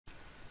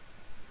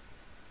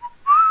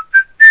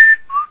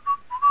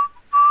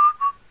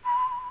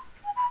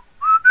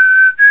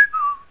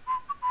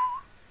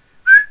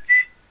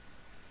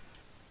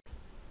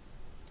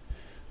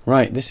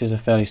Right, this is a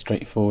fairly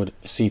straightforward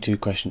C2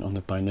 question on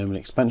the binomial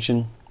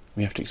expansion.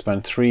 We have to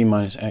expand 3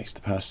 minus x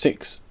to the power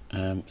 6,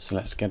 so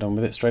let's get on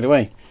with it straight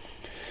away.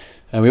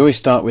 We always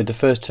start with the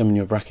first term in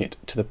your bracket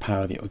to the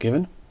power that you're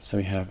given, so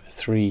we have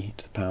 3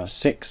 to the power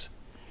 6,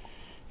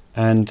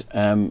 and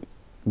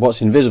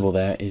what's invisible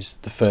there is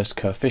the first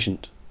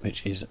coefficient,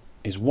 which is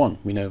 1.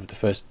 We know the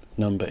first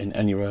number in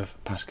any row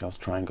of Pascal's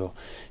triangle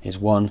is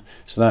 1,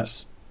 so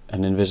that's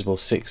an invisible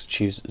 6,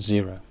 choose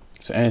 0.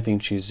 So anything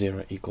choose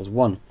 0 equals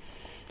 1.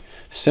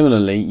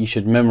 Similarly, you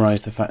should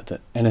memorize the fact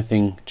that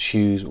anything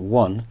choose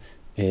 1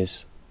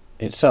 is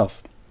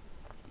itself.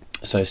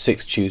 So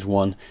 6 choose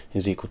 1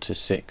 is equal to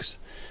 6,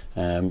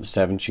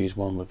 7 choose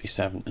 1 would be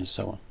 7, and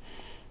so on.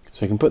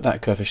 So we can put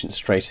that coefficient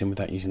straight in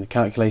without using the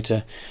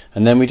calculator,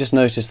 and then we just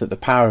notice that the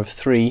power of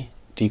 3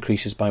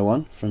 decreases by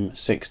 1 from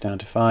 6 down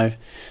to 5,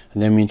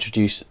 and then we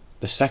introduce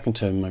the second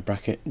term in my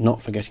bracket,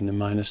 not forgetting the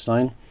minus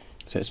sign,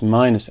 so it's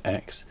minus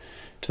x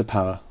to the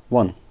power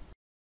 1.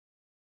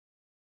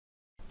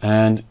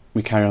 And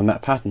we carry on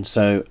that pattern.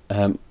 So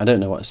I don't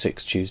know what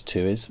 6 choose 2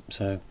 is,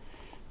 so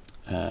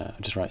I'll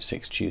just write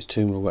 6 choose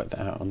 2 and we'll work that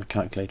out on the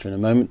calculator in a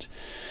moment.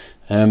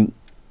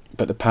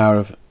 But the power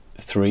of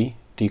 3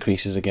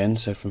 decreases again,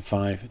 so from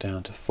 5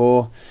 down to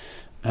 4,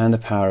 and the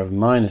power of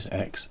minus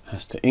x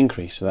has to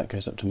increase, so that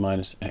goes up to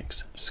minus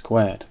x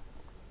squared.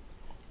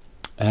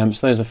 So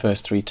those are the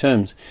first 3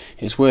 terms.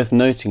 It's worth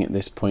noting at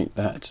this point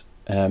that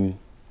the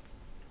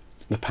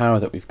power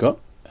that we've got,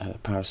 the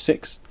power of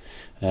 6,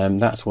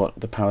 that's what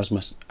the powers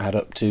must add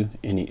up to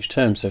in each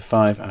term. So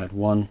 5 add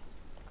 1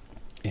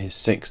 is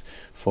 6,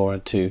 4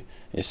 add 2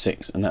 is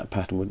 6, and that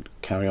pattern would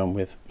carry on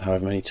with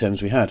however many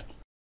terms we had.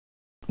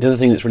 The other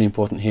thing that's really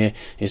important here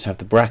is to have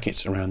the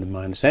brackets around the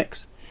minus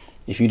x.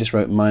 If you just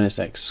wrote minus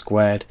x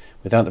squared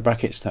without the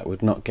brackets, that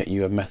would not get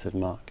you a method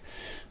mark.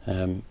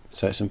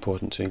 So it's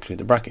important to include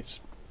the brackets.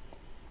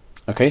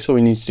 Okay, so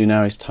what we need to do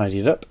now is tidy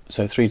it up.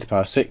 So 3 to the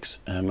power 6,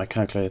 my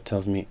calculator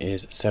tells me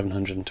is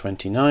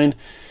 729.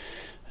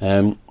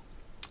 And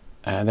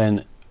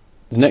then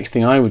the next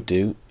thing I would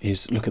do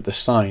is look at the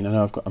sign. I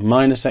know I've got a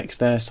minus x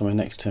there, so my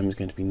next term is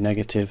going to be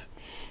negative,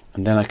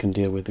 and then I can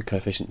deal with the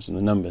coefficients and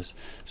the numbers.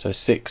 So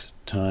 6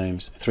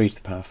 times 3 to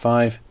the power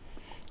 5,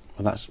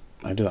 well,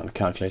 I do that on the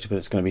calculator, but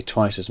it's going to be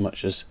twice as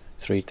much as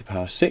 3 to the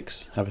power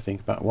 6. Have a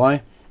think about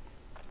why.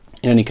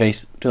 In any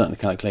case, do that on the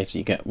calculator,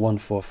 you get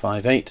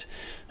 1458,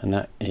 and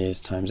that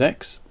is times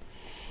x.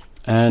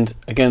 And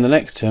again, the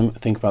next term,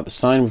 think about the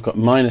sign. We've got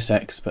minus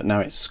x, but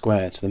now it's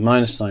squared. So the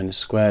minus sign is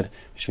squared,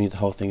 which means the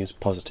whole thing is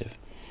positive.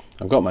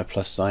 I've got my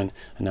plus sign,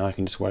 and now I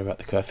can just worry about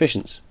the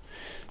coefficients.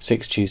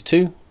 6 choose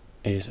 2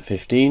 is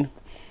 15,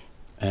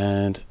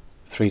 and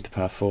 3 to the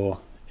power 4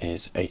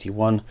 is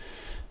 81,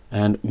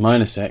 and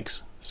minus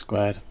x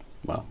squared,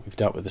 well, we've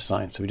dealt with the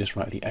sign, so we just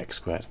write the x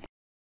squared.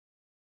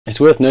 It's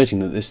worth noting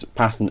that this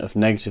pattern of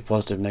negative,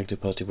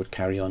 positive would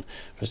carry on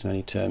for as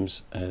many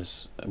terms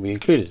as we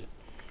included.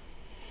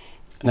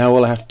 Now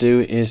all I have to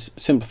do is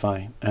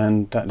simplify,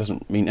 and that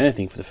doesn't mean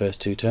anything for the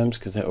first 2 terms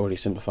because they're already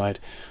simplified.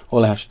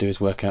 All I have to do is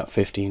work out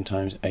 15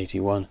 times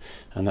 81,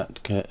 and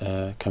that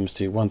comes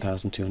to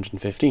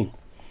 1215.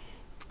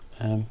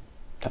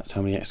 That's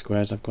how many x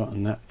squares I've got,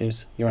 and that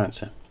is your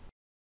answer.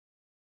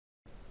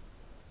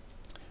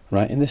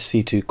 Right, in this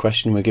C2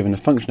 question we're given a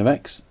function of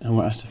x, and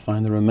we're asked to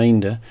find the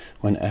remainder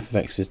when f of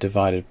x is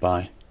divided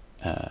by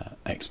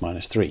x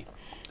minus 3.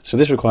 So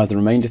this requires the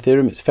remainder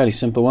theorem. It's a fairly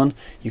simple one.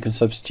 You can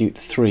substitute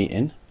 3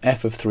 in.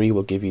 F of 3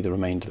 will give you the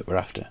remainder that we're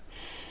after.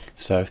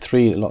 So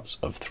 3 lots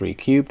of 3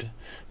 cubed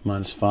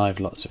minus 5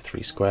 lots of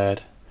 3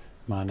 squared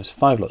minus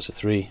 5 lots of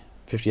 3,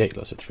 58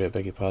 lots of 3, I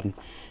beg your pardon,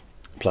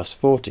 plus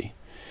 40.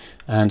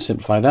 And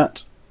simplify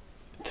that.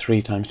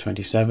 3 times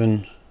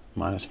 27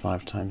 minus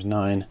 5 times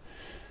 9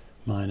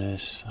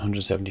 minus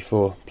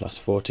 174 plus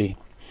 40.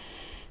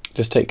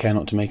 Just take care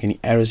not to make any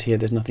errors here.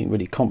 There's nothing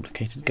really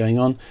complicated going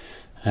on.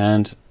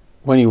 And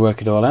when you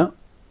work it all out,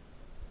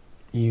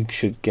 you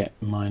should get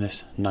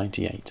minus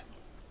 98.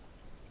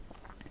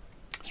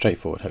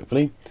 Straightforward,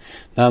 hopefully.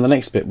 Now the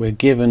next bit, we're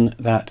given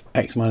that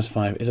x minus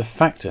 5 is a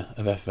factor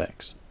of f of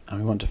x, and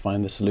we want to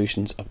find the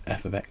solutions of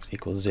f of x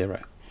equals 0.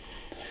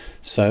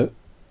 So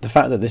the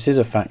fact that this is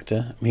a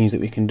factor means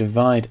that we can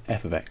divide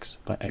f of x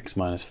by x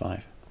minus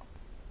 5.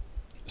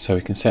 So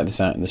we can set this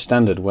out in the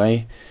standard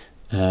way,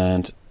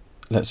 and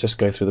let's just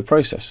go through the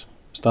process.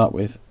 Start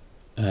with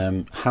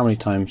how many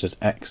times does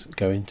x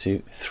go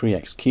into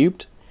 3x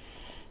cubed?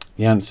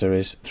 The answer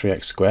is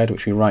 3x squared,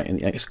 which we write in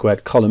the x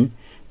squared column,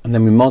 and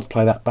then we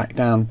multiply that back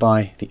down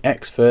by the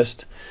x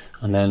first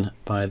and then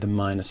by the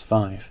minus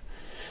 5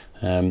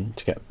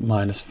 to get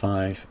minus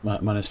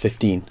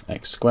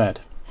 15x squared.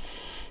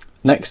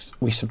 Next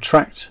we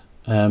subtract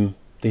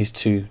these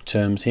 2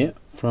 terms here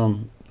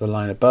from the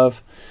line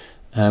above.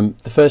 The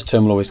first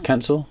term will always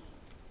cancel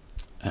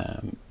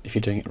if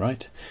you're doing it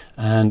right,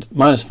 and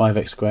minus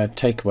 5x squared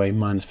take away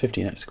minus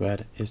 15x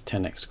squared is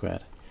 10x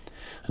squared.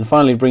 And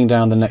finally bring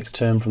down the next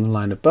term from the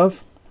line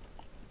above,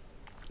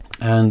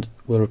 and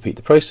we'll repeat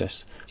the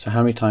process. So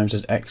how many times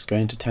does x go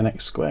into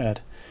 10x squared?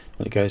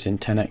 Well, it goes in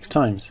 10x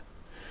times.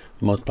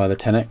 multiply the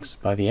 10x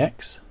by the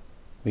x,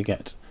 we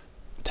get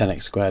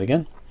 10x squared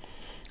again.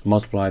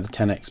 Multiply the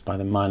 10x by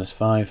the minus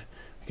 5,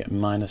 we get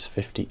minus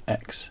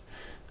 50x.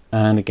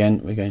 And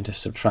again, we're going to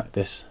subtract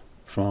this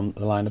from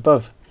the line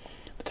above.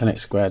 The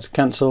 10x squareds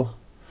cancel,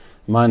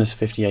 minus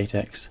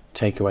 58x,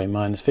 take away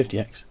minus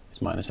 50x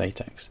is minus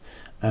 8x.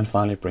 And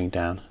finally bring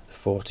down the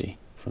 40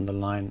 from the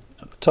line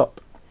at the top.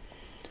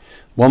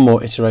 One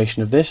more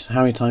iteration of this.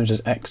 How many times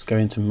does x go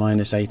into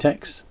minus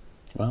 8x?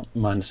 Well,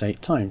 minus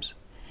 8 times.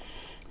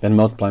 Then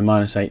multiply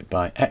minus 8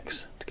 by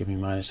x to give me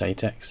minus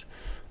 8x,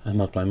 and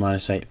multiply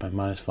minus 8 by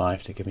minus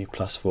 5 to give me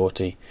plus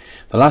 40.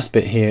 The last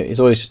bit here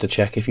is always just to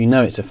check if you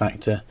know it's a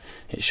factor,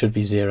 it should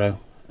be 0,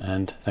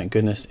 and thank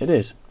goodness it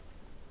is.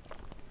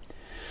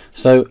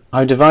 So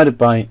I divided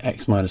by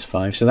x minus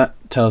 5, so that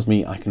tells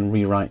me I can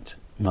rewrite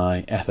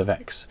my f of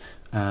x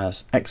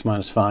as x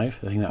minus 5,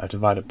 the thing that I've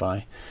divided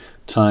by,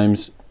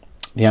 times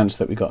the answer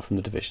that we got from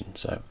the division.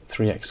 So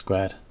 3x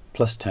squared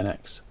plus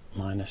 10x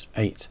minus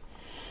 8.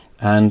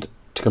 And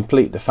to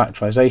complete the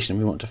factorisation,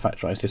 we want to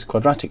factorise this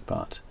quadratic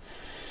part.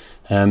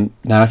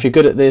 Now if you're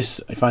good at this,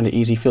 I find it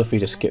easy, feel free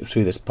to skip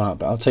through this part,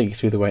 but I'll take you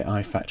through the way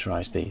I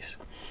factorise these.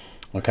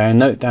 Okay, and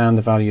note down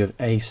the value of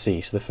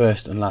AC, so the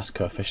first and last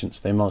coefficients,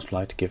 they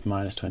multiply to give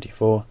minus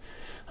 24,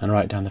 and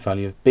write down the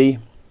value of B,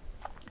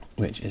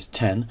 which is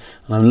 10,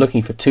 and I'm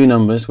looking for two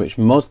numbers which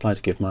multiply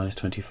to give minus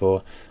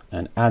 24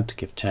 and add to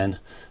give 10,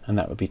 and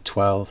that would be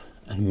 12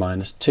 and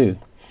minus 2.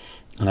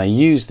 And I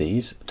use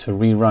these to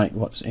rewrite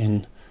what's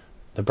in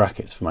the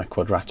brackets for my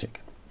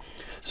quadratic.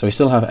 So we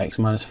still have x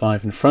minus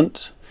 5 in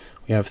front,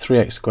 we have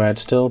 3x squared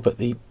still, but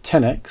the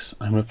 10x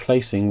I'm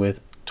replacing with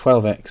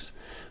 12x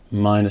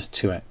minus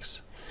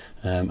 2x,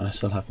 and I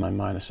still have my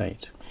minus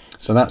 8.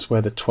 So that's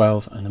where the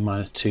 12 and the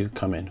minus 2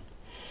 come in.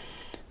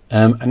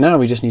 And now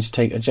we just need to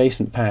take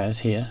adjacent pairs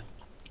here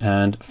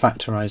and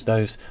factorise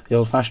those the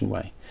old-fashioned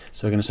way.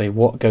 So we're going to say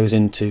what goes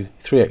into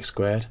 3x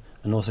squared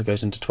and also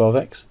goes into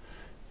 12x.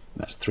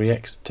 That's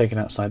 3x taken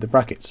outside the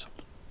brackets.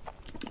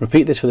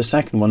 Repeat this for the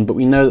second one, but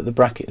we know that the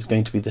bracket is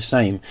going to be the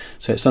same,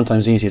 so it's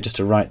sometimes easier just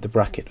to write the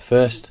bracket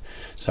first.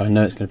 So I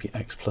know it's going to be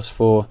x plus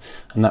 4,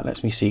 and that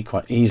lets me see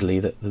quite easily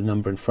that the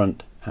number in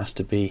front has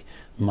to be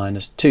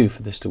minus 2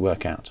 for this to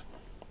work out.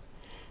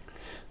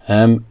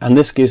 And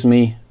this gives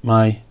me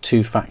my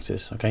two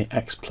factors. Okay,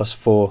 x plus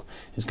 4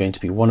 is going to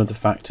be one of the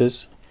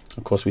factors.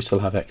 Of course, we still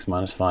have x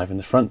minus 5 in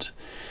the front.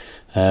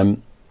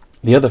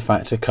 The other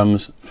factor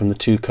comes from the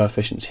two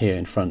coefficients here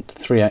in front,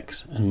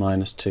 3x and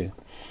minus 2.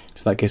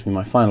 So that gives me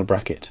my final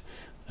bracket,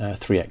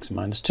 3x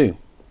minus 2.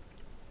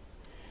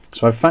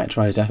 So I've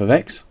factorised f of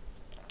x.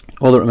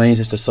 All that remains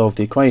is to solve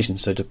the equation.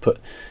 So to put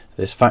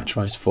this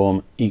factorised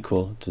form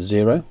equal to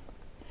 0.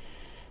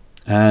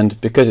 And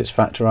because it's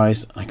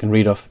factorised, I can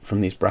read off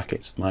from these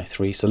brackets my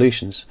three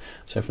solutions.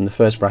 So from the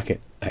first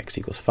bracket, x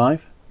equals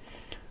 5,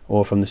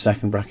 or from the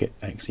second bracket,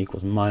 x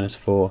equals minus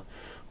 4,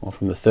 or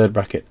from the third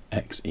bracket,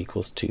 x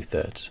equals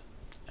 2/3.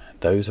 And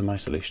those are my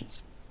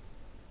solutions.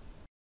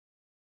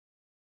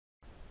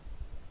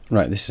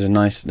 Right, this is a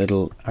nice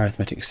little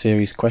arithmetic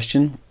series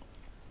question.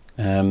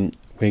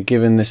 We're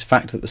given this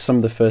fact that the sum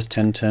of the first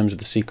 10 terms of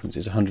the sequence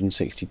is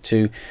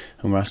 162,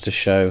 and we're asked to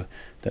show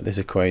that this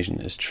equation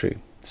is true.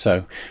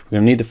 So we're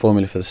going to need the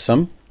formula for the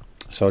sum,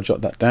 so I'll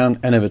jot that down,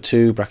 n over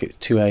 2 brackets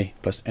 2a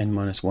plus n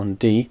minus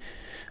 1d,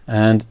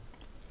 and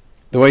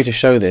the way to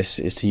show this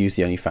is to use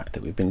the only fact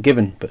that we've been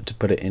given, but to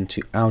put it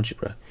into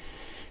algebra.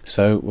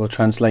 So we'll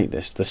translate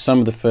this. The sum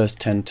of the first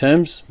 10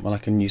 terms, well, I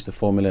can use the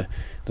formula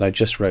that I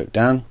just wrote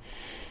down.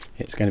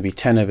 It's going to be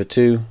 10 over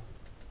 2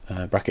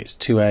 brackets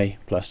 2a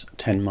plus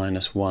 10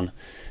 minus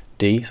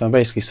 1d. So I'm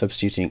basically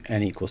substituting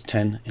n equals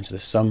 10 into the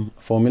sum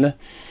formula.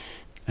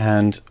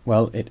 And,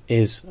 well, it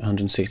is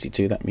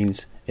 162. That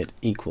means it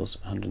equals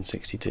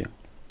 162.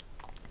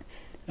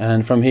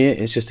 And from here,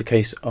 it's just a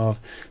case of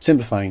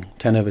simplifying.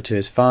 10 over 2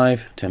 is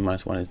 5, 10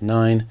 minus 1 is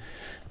 9,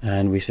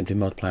 and we simply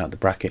multiply out the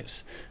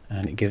brackets,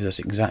 and it gives us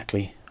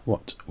exactly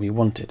what we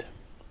wanted.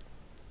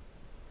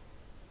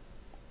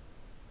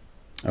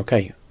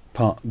 Okay,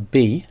 part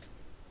B,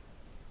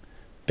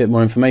 bit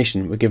more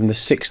information. We're given the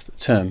sixth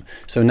term,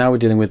 so now we're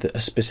dealing with a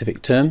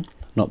specific term,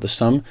 not the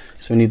sum,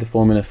 so we need the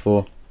formula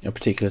for a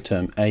particular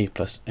term, a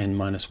plus n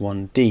minus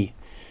 1d.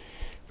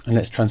 And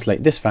let's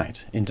translate this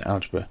fact into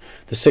algebra.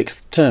 The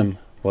sixth term,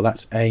 well,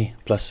 that's a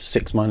plus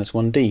 6 minus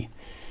 1d.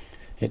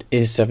 It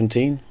is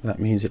 17, that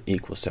means it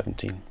equals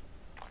 17.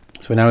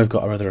 So now we've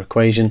got our other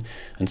equation,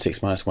 and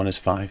 6 minus 1 is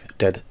 5,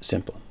 dead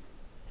simple.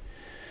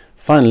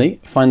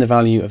 Finally, find the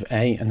value of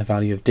a and the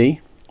value of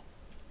d.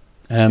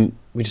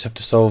 We just have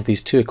to solve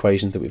these two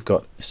equations that we've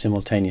got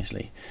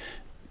simultaneously.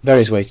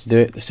 Various ways to do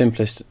it. The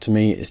simplest to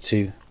me is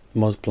to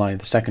multiply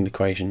the second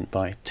equation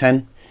by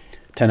 10.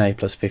 10a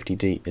plus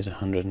 50d is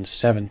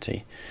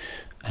 170.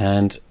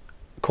 And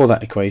call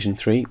that equation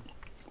 3.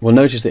 We'll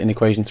notice that in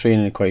equation 3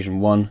 and in equation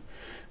 1,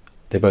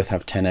 they both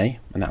have 10a,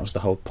 and that was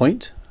the whole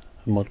point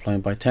of multiplying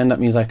by 10. That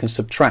means I can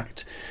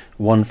subtract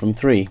 1 from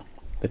 3.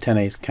 The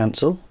 10a's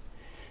cancel.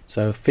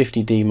 So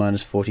 50d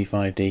minus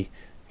 45d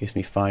gives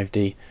me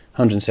 5d,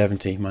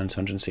 170 minus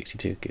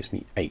 162 gives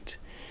me 8.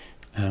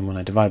 And when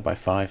I divide by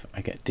 5,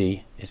 I get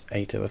d is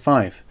 8 over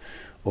 5,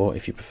 or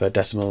if you prefer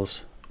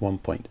decimals,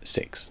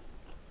 1.6.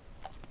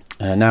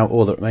 Now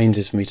all that remains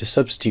is for me to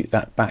substitute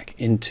that back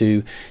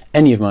into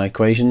any of my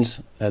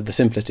equations. The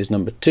simplest is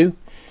number 2.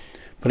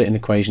 Put it in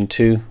equation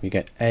 2, we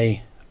get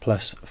a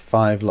plus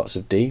 5 lots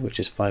of d, which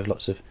is 5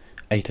 lots of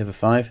 8 over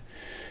 5,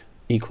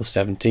 equals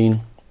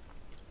 17.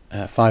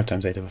 5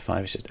 times 8 over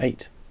 5 is just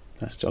 8.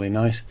 That's jolly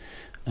nice.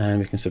 And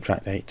we can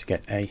subtract 8 to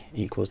get a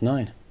equals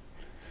 9.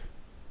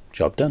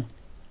 Job done.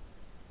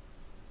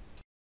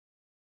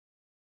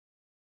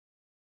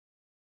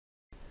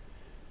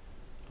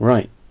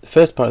 Right, the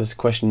first part of this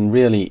question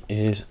really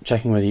is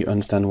checking whether you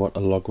understand what a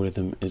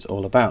logarithm is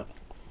all about.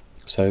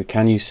 So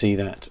can you see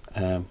that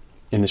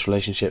in this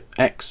relationship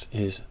x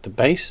is the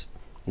base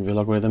of your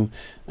logarithm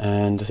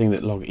and the thing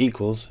that log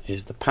equals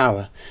is the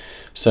power.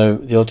 So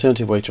the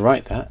alternative way to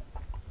write that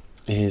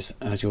is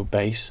as your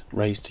base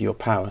raised to your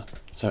power.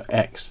 So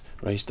x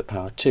raised to the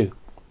power 2,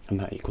 and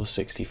that equals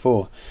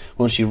 64.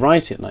 Once you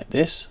write it like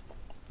this,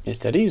 it's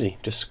dead easy.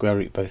 Just square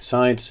root both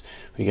sides.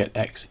 We get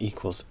x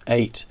equals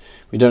 8.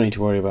 We don't need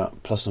to worry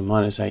about plus or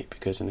minus 8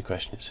 because in the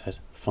question it says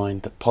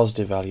find the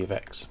positive value of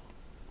x.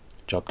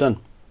 Job done.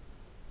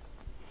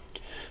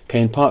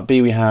 Okay, in part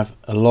B we have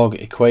a log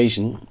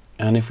equation,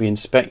 and if we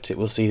inspect it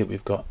we'll see that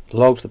we've got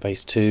log to the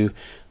base 2,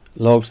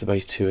 log to the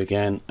base 2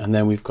 again, and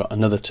then we've got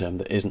another term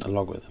that isn't a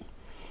logarithm.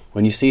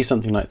 When you see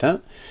something like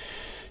that,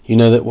 you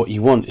know that what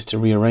you want is to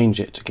rearrange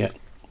it to get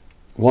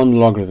one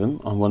logarithm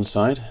on one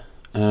side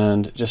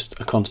and just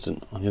a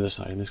constant on the other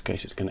side. In this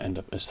case it's going to end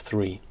up as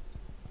 3.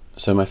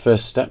 So my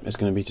first step is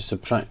going to be to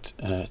subtract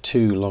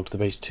 2 log to the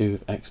base 2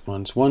 of x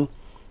minus 1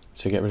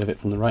 to get rid of it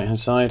from the right hand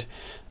side.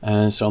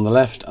 And so on the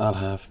left I'll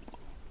have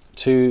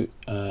the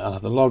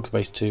log to the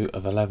base 2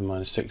 of 11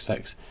 minus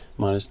 6x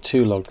minus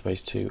 2 log to the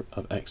base 2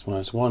 of x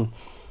minus 1.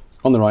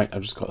 On the right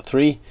I've just got a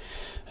 3.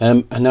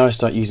 And now I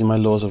start using my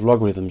laws of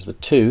logarithms. The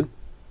 2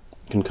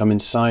 can come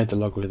inside the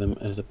logarithm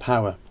as a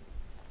power.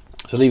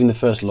 So leaving the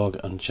first log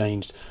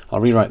unchanged, I'll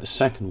rewrite the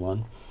second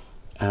one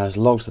as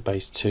log to the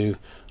base 2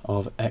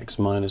 of x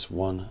minus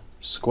 1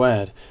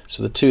 squared.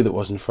 So the 2 that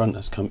was in front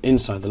has come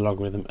inside the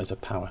logarithm as a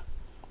power.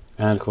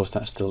 And of course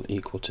that's still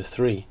equal to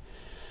 3.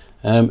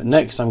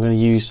 Next I'm going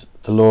to use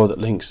the law that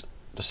links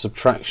the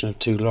subtraction of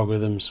 2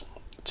 logarithms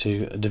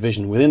to a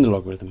division within the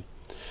logarithm.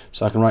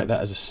 So I can write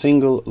that as a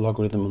single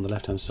logarithm on the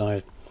left hand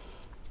side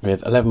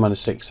with 11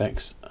 minus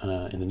 6x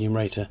in the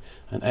numerator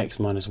and x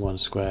minus 1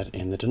 squared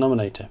in the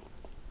denominator.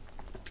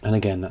 And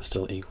again that's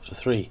still equal to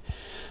 3.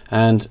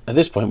 And at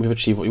this point we've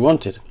achieved what we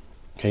wanted.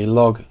 Okay,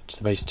 log to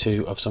the base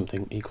 2 of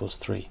something equals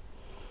 3.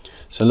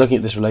 So looking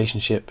at this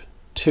relationship,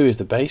 2 is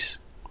the base,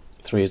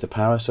 3 is the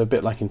power, so a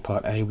bit like in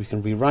part A we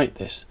can rewrite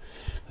this.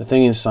 The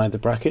thing inside the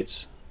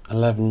brackets,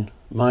 11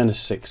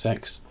 minus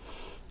 6x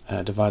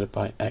divided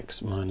by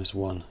x minus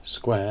 1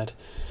 squared,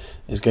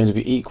 is going to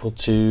be equal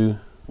to,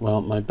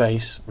 well, my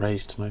base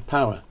raised to my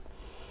power.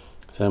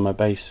 So my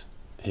base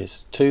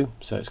is 2,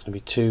 so it's going to be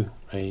 2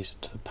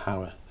 raised to the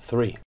power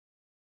 3.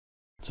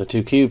 So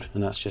 2 cubed,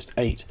 and that's just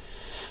 8.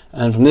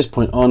 And from this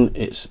point on,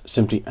 it's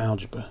simply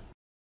algebra.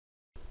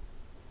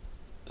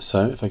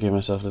 So if I give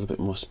myself a little bit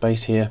more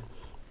space here,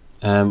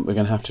 we're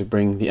going to have to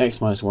bring the x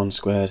minus 1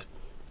 squared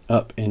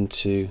up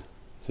into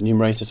the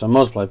numerator. So I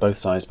multiply both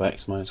sides by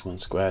x minus 1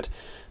 squared.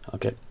 I'll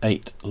get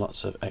 8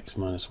 lots of x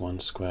minus 1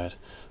 squared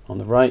on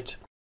the right.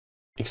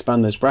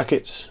 Expand those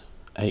brackets,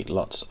 8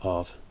 lots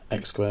of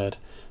x squared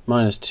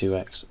minus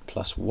 2x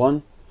plus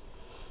 1.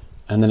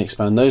 And then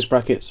expand those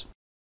brackets,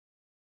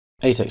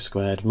 8x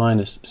squared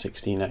minus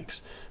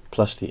 16x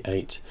plus the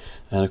 8.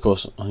 And of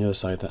course on the other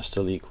side that's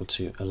still equal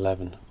to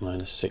 11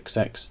 minus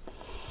 6x.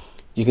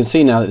 You can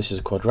see now that this is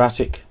a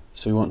quadratic,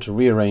 so we want to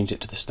rearrange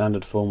it to the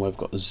standard form where we've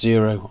got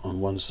 0 on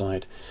one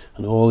side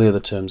and all the other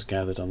terms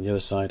gathered on the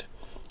other side.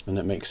 And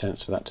it makes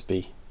sense for that to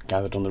be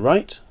gathered on the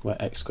right where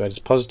x squared is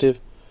positive.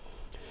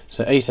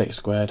 So 8x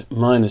squared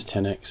minus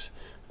 10x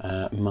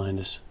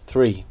minus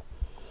 3.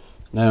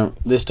 Now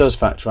this does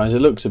factorise. It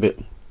looks a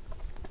bit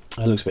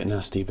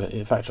nasty, but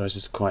it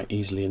factorises quite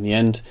easily in the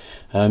end.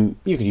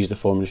 You could use the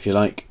formula if you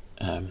like,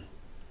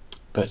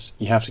 but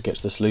you have to get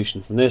to the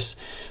solution from this.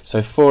 So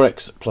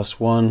 4x plus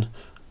 1,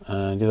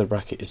 and the other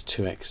bracket is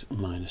 2x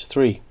minus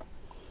 3.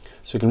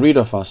 So we can read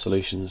off our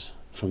solutions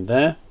from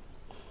there.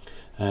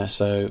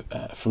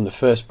 From the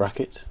first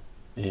bracket,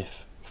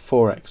 if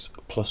 4x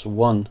plus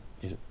 1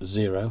 is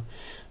 0,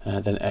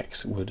 then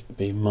x would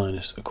be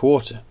minus a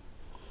quarter.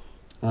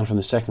 And from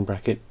the second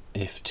bracket,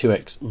 if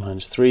 2x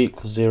minus 3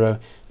 equals 0,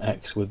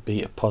 x would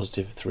be a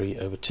positive 3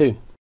 over 2.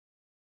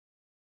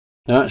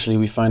 Now actually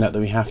we find out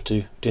that we have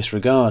to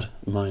disregard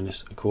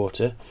minus a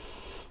quarter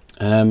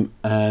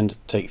and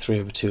take 3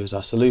 over 2 as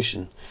our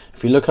solution.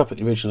 If we look up at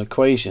the original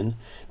equation,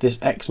 this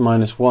x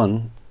minus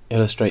 1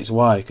 illustrates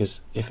why, because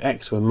if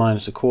x were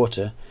minus a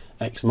quarter,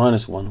 x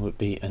minus 1 would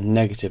be a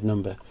negative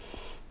number.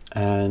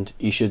 And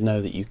you should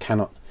know that you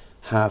cannot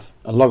have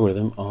a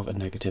logarithm of a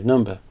negative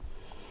number.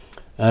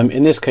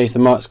 In this case, the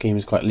mark scheme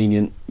is quite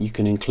lenient. You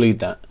can include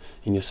that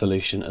in your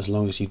solution as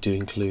long as you do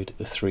include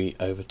the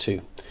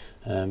 3/2,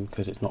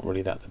 because it's not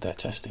really that they're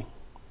testing.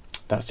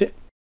 That's it.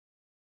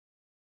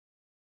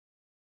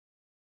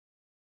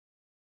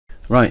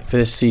 Right, for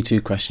this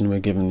C2 question, we're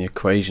given the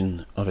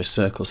equation of a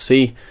circle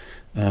C,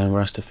 and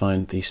we're asked to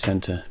find the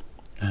centre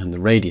and the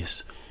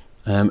radius.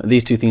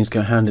 These two things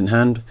go hand in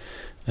hand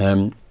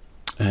and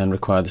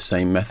require the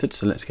same method,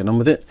 so let's get on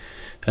with it.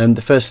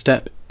 The first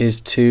step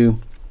is to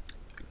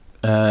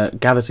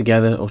gather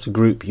together or to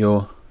group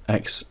your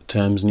x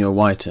terms and your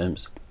y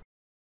terms.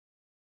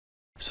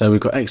 So we've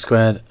got x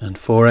squared and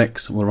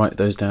 4x. We'll write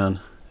those down,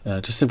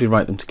 just simply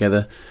write them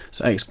together.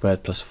 So x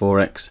squared plus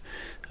 4x.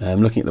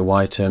 Looking at the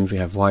y terms, we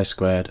have y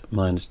squared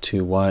minus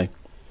 2y.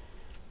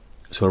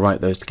 So we'll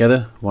write those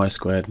together, y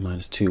squared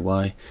minus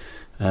 2y.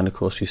 And of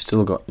course we've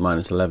still got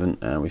minus 11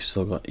 and we've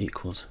still got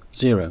equals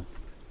 0.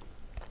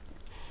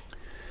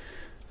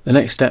 The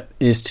next step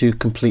is to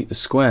complete the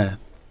square.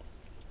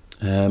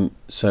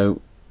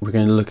 So we're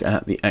going to look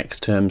at the x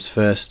terms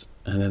first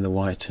and then the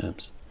y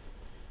terms.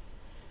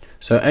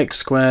 So x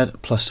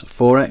squared plus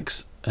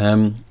 4x,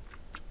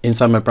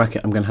 inside my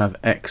bracket I'm going to have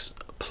x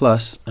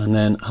plus and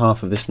then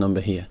half of this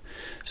number here.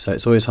 So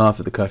it's always half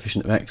of the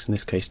coefficient of x, in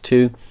this case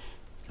 2,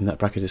 and that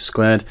bracket is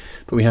squared,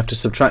 but we have to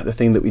subtract the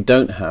thing that we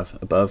don't have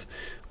above,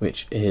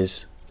 which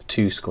is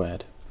 2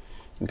 squared.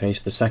 Okay,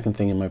 so the second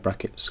thing in my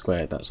bracket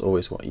squared, that's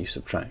always what you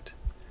subtract.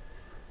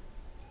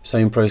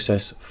 Same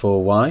process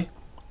for y.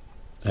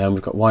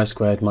 We've got y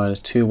squared minus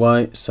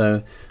 2y,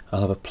 so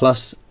I'll have a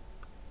plus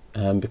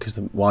because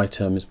the y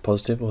term is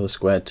positive, or the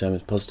squared term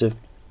is positive.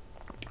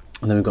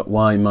 And then we've got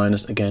y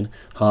minus, again,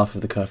 half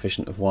of the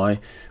coefficient of y,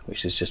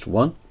 which is just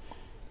 1.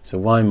 So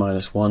y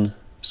minus 1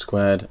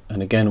 squared,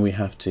 and again we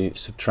have to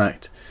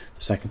subtract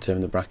the second term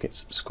in the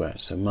brackets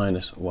squared, so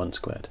minus 1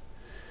 squared.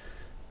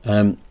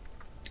 And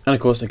of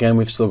course, again,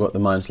 we've still got the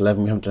minus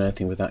 11, we haven't done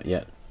anything with that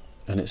yet,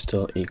 and it's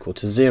still equal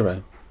to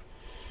 0.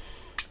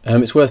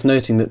 It's worth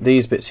noting that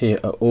these bits here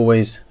are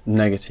always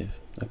negative.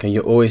 Okay,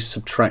 you're always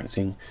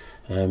subtracting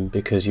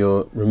because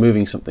you're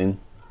removing something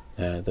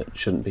that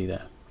shouldn't be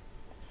there.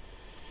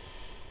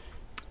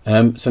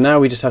 So now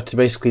we just have to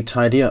basically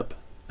tidy up.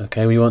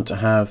 Okay, we want to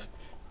have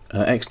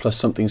x plus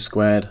something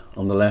squared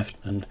on the left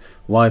and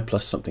y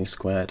plus something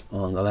squared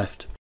on the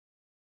left.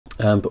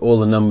 But all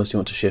the numbers you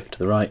want to shift to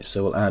the right,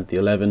 so we'll add the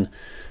 11,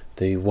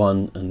 the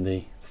 1 and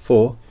the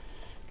 4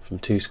 from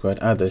 2 squared,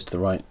 add those to the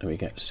right and we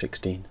get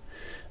 16.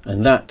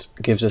 And that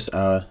gives us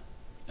our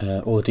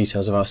all the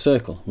details of our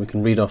circle. We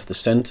can read off the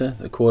centre,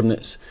 the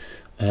coordinates.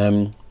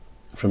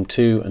 From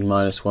 2 and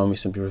minus 1 we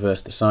simply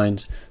reverse the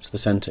signs, so the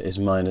centre is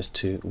minus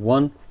 2,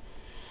 1,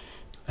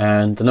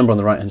 and the number on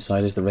the right hand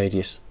side is the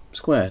radius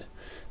squared,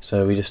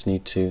 so we just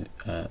need to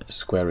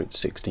square root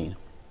 16.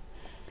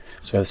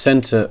 So we have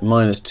centre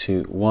minus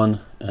 2, 1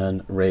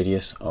 and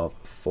radius of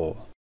 4.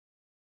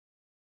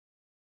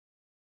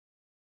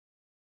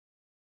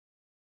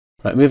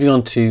 Right, moving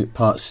on to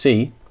part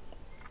C.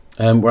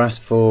 We're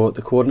asked for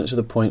the coordinates of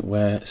the point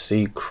where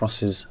C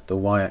crosses the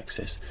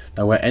y-axis.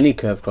 Now where any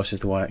curve crosses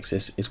the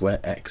y-axis is where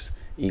x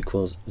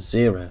equals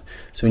 0.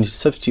 So we need to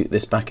substitute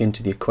this back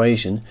into the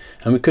equation,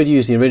 and we could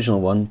use the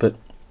original one, but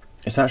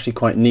it's actually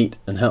quite neat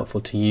and helpful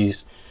to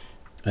use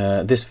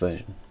this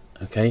version.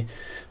 Okay,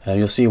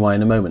 you'll see why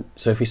in a moment.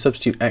 So if we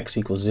substitute x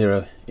equals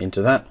 0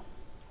 into that,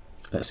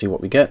 let's see what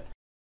we get.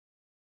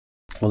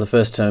 Well, the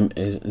first term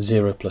is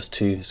 0 plus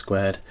 2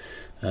 squared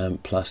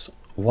plus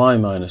y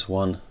minus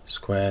 1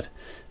 squared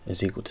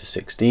is equal to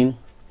 16.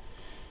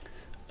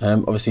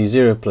 Obviously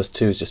 0 plus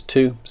 2 is just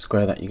 2,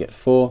 square that you get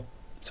 4.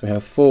 So we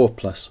have 4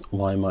 plus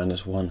y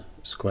minus 1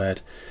 squared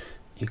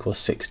equals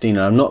 16.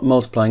 And I'm not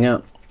multiplying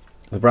out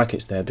the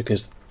brackets there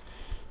because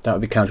that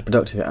would be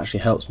counterproductive. It actually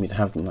helps me to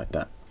have them like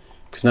that.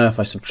 Because now if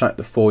I subtract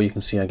the 4, you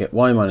can see I get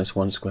y minus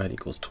 1 squared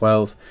equals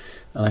 12,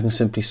 and I can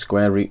simply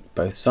square root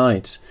both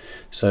sides.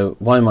 So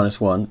y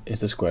minus 1 is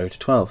the square root of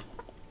 12.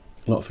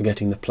 Not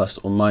forgetting the plus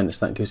or minus,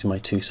 that gives you my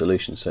two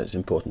solutions, so it's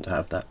important to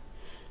have that.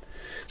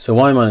 So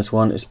y minus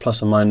 1 is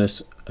plus or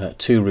minus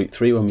 2 root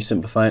 3 when we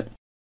simplify it.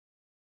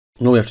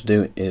 And all we have to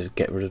do is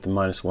get rid of the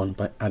minus 1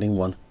 by adding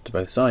 1 to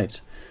both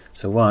sides.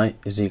 So y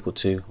is equal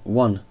to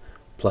 1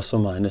 plus or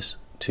minus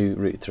 2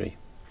 root 3.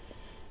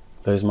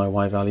 Those are my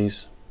y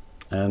values,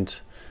 and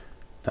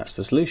that's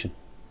the solution.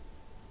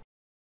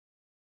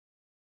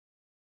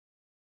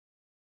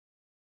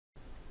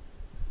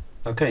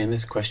 Okay, in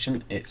this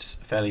question it's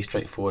fairly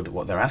straightforward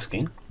what they're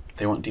asking.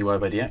 They want dy by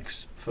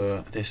dx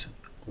for this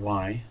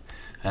y,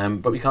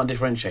 but we can't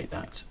differentiate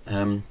that.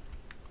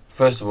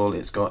 First of all,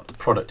 it's got the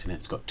product in it,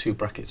 it's got two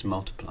brackets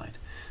multiplied,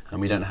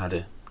 and we don't know how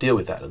to deal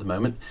with that at the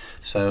moment,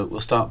 so we'll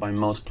start by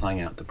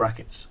multiplying out the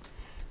brackets.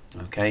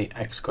 Okay,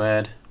 x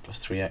squared plus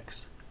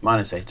 3x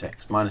minus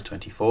 8x minus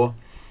 24,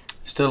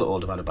 still all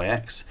divided by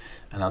x,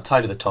 and I'll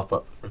tidy the top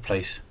up,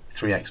 replace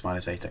 3x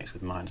minus 8x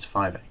with minus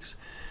 5x,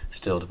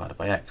 still divided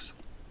by x.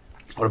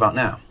 What about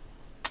now?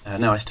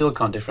 Now I still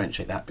can't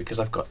differentiate that because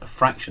I've got a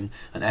fraction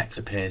and x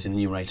appears in the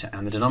numerator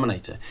and the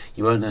denominator.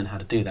 You won't learn how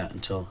to do that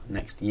until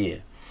next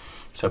year.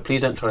 So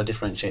please don't try to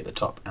differentiate the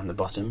top and the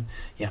bottom.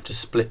 You have to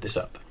split this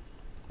up.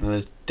 Now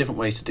there's different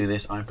ways to do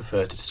this. I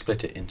prefer to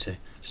split it into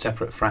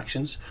separate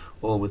fractions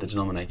or with the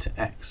denominator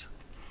x.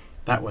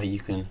 That way you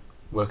can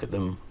work at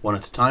them one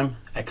at a time.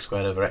 X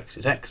squared over x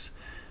is x,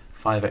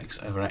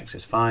 5x over x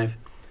is 5,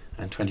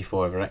 and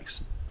 24 over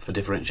x for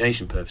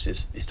differentiation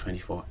purposes is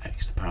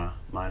 24x to the power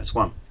minus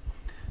 1.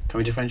 Can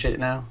we differentiate it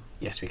now?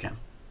 Yes, we can.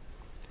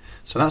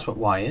 So that's what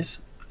y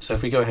is. So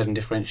if we go ahead and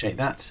differentiate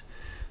that,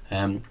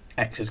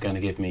 x is going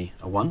to give me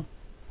a 1,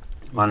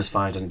 minus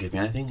 5 doesn't give me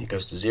anything, it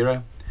goes to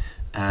 0,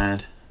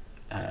 and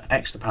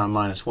x to the power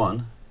minus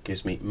 1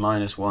 gives me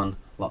minus 1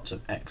 lots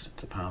of x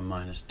to the power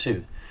minus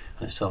 2,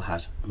 and it still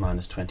has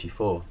minus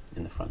 24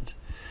 in the front.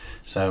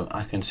 So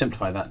I can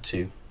simplify that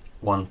to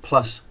 1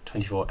 plus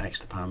 24x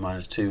to the power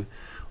minus 2,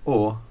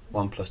 or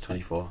 1 plus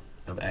 24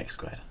 over x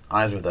squared.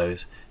 Either of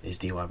those is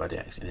dy by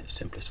dx in its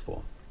simplest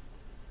form.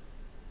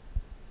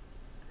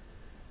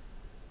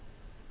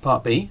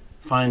 Part B,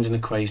 find an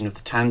equation of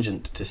the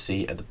tangent to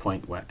C at the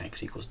point where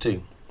x equals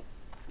 2.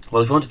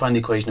 Well, if you want to find the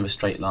equation of a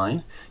straight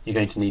line, you're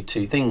going to need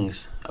two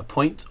things, a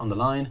point on the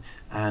line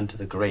and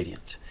the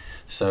gradient.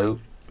 So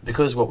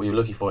because what we were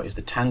looking for is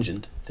the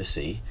tangent to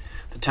C,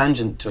 the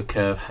tangent to a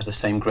curve has the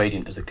same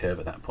gradient as the curve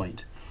at that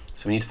point.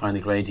 So we need to find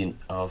the gradient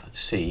of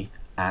C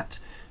at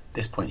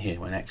this point here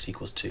when x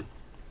equals 2.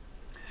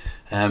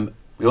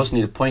 We also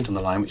need a point on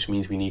the line, which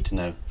means we need to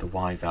know the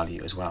y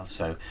value as well.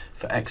 So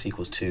for x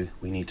equals 2,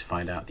 we need to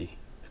find out the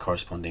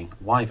corresponding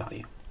y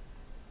value.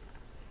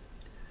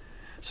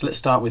 So let's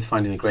start with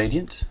finding the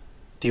gradient.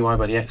 dy by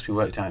dx we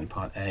worked out in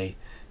part A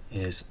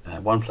is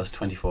 1 plus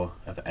 24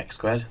 over x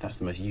squared. That's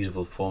the most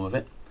usable form of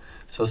it.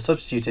 So we'll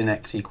substitute in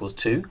x equals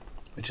 2,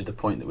 which is the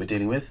point that we're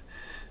dealing with.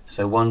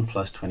 So 1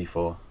 plus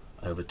 24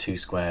 over 2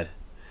 squared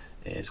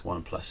is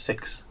 1 plus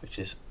 6, which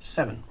is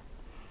 7.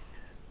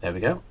 There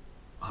we go.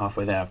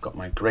 Halfway there I've got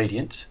my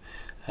gradient.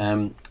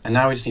 And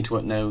now we just need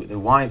to know the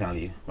y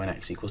value when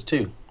x equals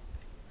 2.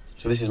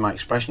 So this is my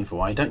expression for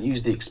y. Don't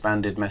use the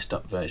expanded messed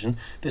up version.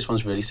 This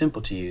one's really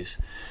simple to use.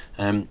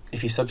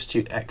 If you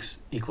substitute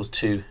x equals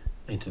 2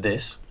 into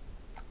this,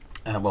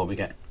 well, we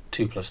get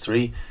 2 plus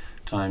 3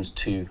 times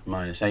 2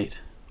 minus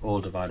 8 all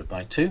divided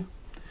by 2.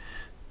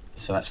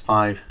 So that's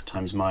 5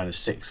 times minus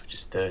 6, which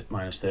is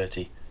minus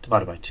 30,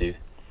 divided by 2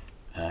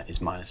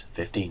 is minus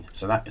 15.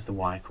 So that is the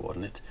y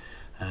coordinate,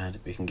 and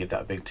we can give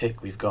that a big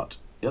tick. We've got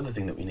the other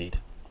thing that we need.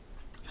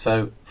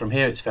 So from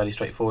here it's fairly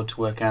straightforward to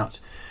work out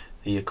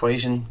the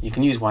equation. You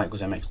can use y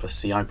equals mx plus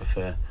c. I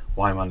prefer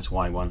y minus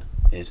y1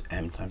 is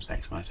m times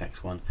x minus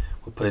x1.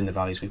 We'll put in the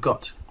values we've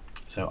got.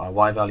 So our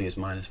y value is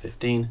minus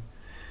 15,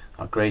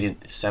 our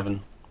gradient is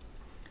 7,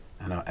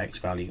 and our x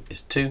value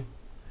is 2.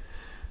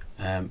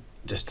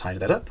 Just tidy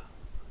that up.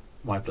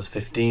 Y plus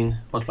 15,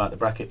 multiply out the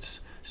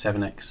brackets,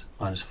 7x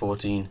minus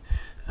 14,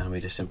 and we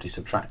just simply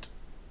subtract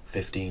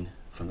 15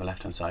 from the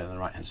left hand side and the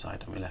right hand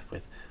side, and we're left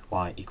with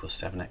y equals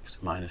 7x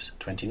minus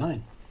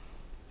 29.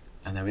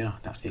 And there we are,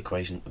 that's the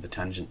equation of the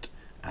tangent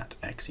at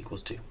x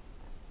equals 2.